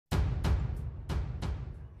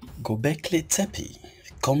Gobekli Tepe,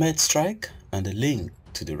 comet strike and a link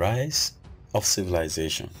to the rise of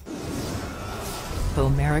civilization.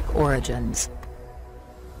 Homeric origins.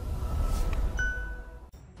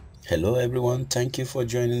 Hello everyone, thank you for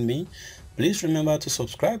joining me. Please remember to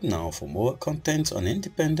subscribe now for more content on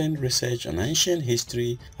independent research on ancient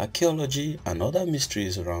history, archaeology, and other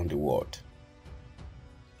mysteries around the world.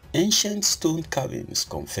 Ancient stone carvings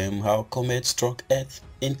confirm how comet struck Earth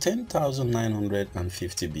in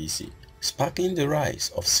 10,950 BC, sparking the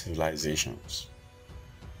rise of civilizations.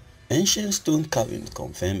 Ancient stone carvings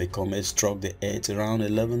confirm a comet struck the Earth around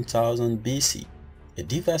 11,000 BC, a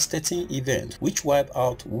devastating event which wiped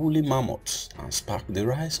out woolly mammoths and sparked the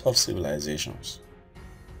rise of civilizations.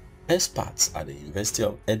 Experts at the University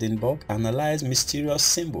of Edinburgh analyzed mysterious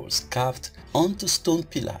symbols carved onto stone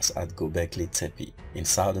pillars at Gobekli Tepe in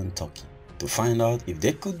southern Turkey to find out if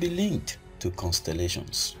they could be linked to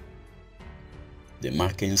constellations. The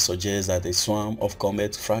markings suggest that a swarm of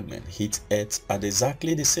comet fragments hit Earth at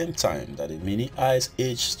exactly the same time that the mini ice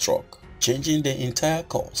age struck, changing the entire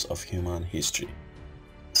course of human history.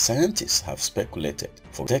 Scientists have speculated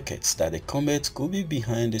for decades that the comet could be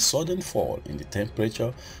behind the sudden fall in the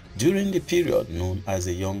temperature during the period known as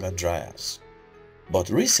the Younger Dryas. But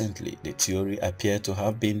recently, the theory appeared to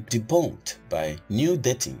have been debunked by new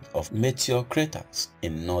dating of meteor craters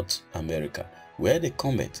in North America, where the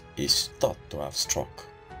comet is thought to have struck.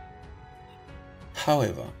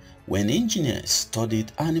 However, when engineers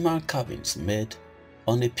studied animal carvings made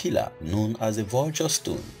on a pillar known as the vulture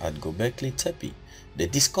stone at Gobekli Tepe, they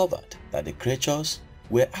discovered that the creatures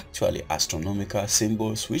were actually astronomical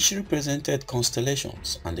symbols which represented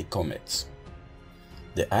constellations and the comets.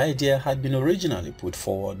 The idea had been originally put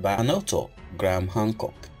forward by an author, Graham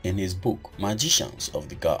Hancock, in his book Magicians of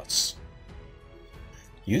the Gods.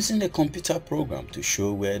 Using a computer program to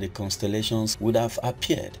show where the constellations would have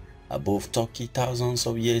appeared above Turkey thousands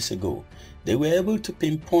of years ago, they were able to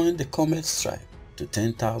pinpoint the comet strike to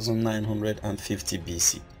 10,950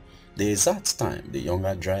 BC. The exact time the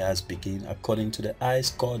Younger Dryas began according to the ice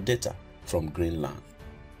core data from Greenland.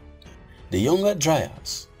 The Younger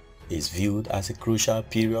Dryas is viewed as a crucial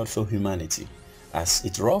period for humanity, as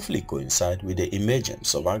it roughly coincides with the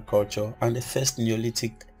emergence of agriculture and the first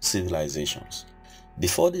Neolithic civilizations.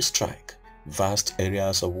 Before the strike, vast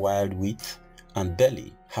areas of wild wheat and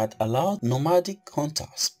barley had allowed nomadic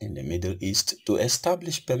hunters in the Middle East to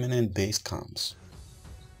establish permanent base camps.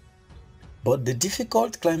 But the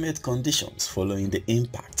difficult climate conditions following the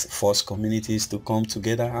impact forced communities to come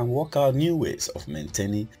together and work out new ways of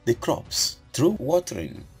maintaining the crops through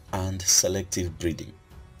watering and selective breeding.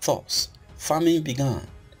 Thus, farming began,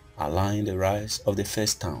 allowing the rise of the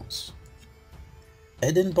first towns.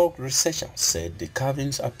 Edinburgh researchers said the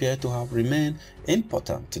carvings appear to have remained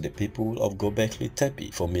important to the people of Gobekli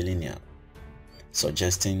Tepe for millennia,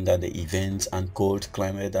 suggesting that the events and cold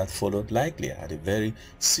climate that followed likely had a very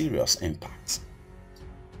serious impact.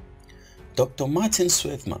 Dr. Martin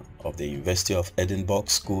Sweatman of the University of Edinburgh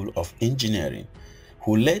School of Engineering,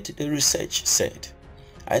 who led the research, said,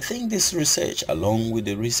 "I think this research, along with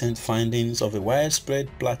the recent findings of a widespread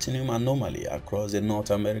platinum anomaly across the North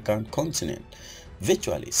American continent,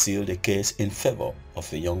 virtually seal the case in favor of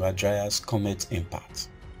the Younger Dryas comet impact.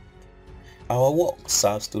 Our work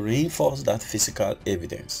serves to reinforce that physical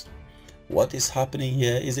evidence. What is happening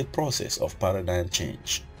here is a process of paradigm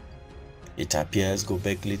change. It appears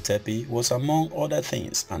Gobekli Tepe was, among other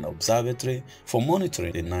things, an observatory for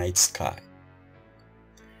monitoring the night sky.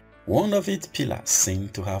 One of its pillars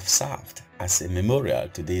seemed to have served as a memorial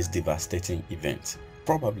to this devastating event,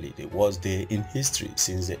 probably the worst day in history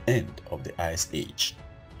since the end of the Ice Age.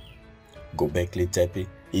 Gobekli Tepe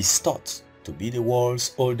is thought to be the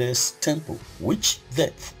world's oldest temple, which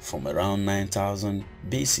dates from around 9000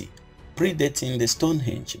 BC, predating the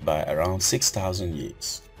Stonehenge by around 6000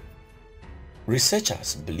 years.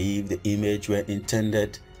 Researchers believe the images were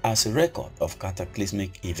intended as a record of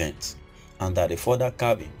cataclysmic events, and that a further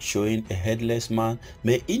carving showing a headless man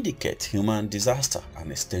may indicate human disaster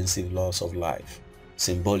and extensive loss of life.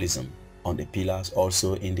 Symbolism on the pillars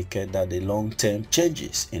also indicate that the long-term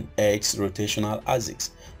changes in Earth's rotational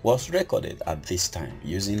axis was recorded at this time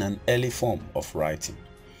using an early form of writing,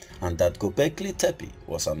 and that Gobekli Tepe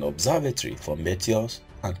was an observatory for meteors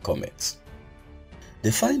and comets.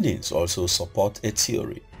 The findings also support a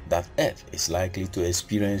theory that Earth is likely to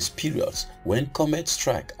experience periods when comet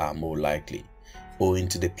strikes are more likely, owing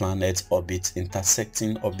to the planet's orbit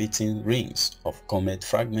intersecting orbiting rings of comet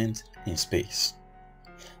fragments in space.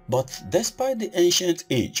 But despite the ancient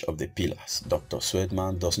age of the pillars, Dr.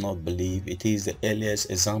 Sweatman does not believe it is the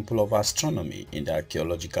earliest example of astronomy in the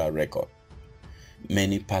archaeological record.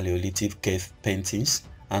 Many Paleolithic cave paintings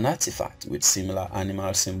and artifacts with similar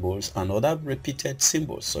animal symbols and other repeated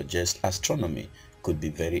symbols suggest astronomy could be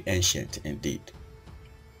very ancient indeed.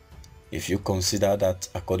 If you consider that,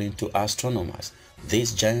 according to astronomers,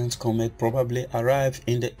 this giant comet probably arrived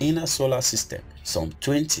in the inner solar system some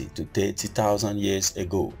 20 to 30,000 years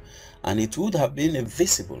ago, and it would have been a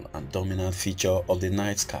visible and dominant feature of the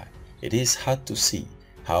night sky, it is hard to see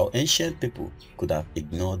how ancient people could have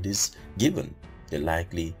ignored this given the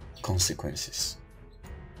likely consequences.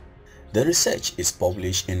 The research is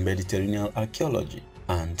published in Mediterranean Archaeology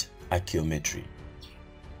and Archaeometry.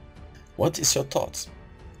 What is your thoughts?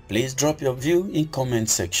 Please drop your view in comment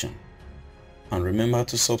section. And remember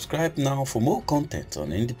to subscribe now for more content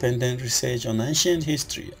on independent research on ancient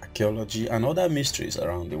history, archaeology and other mysteries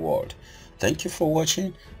around the world. Thank you for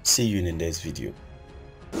watching. See you in the next video.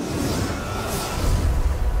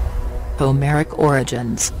 Homeric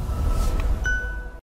origins.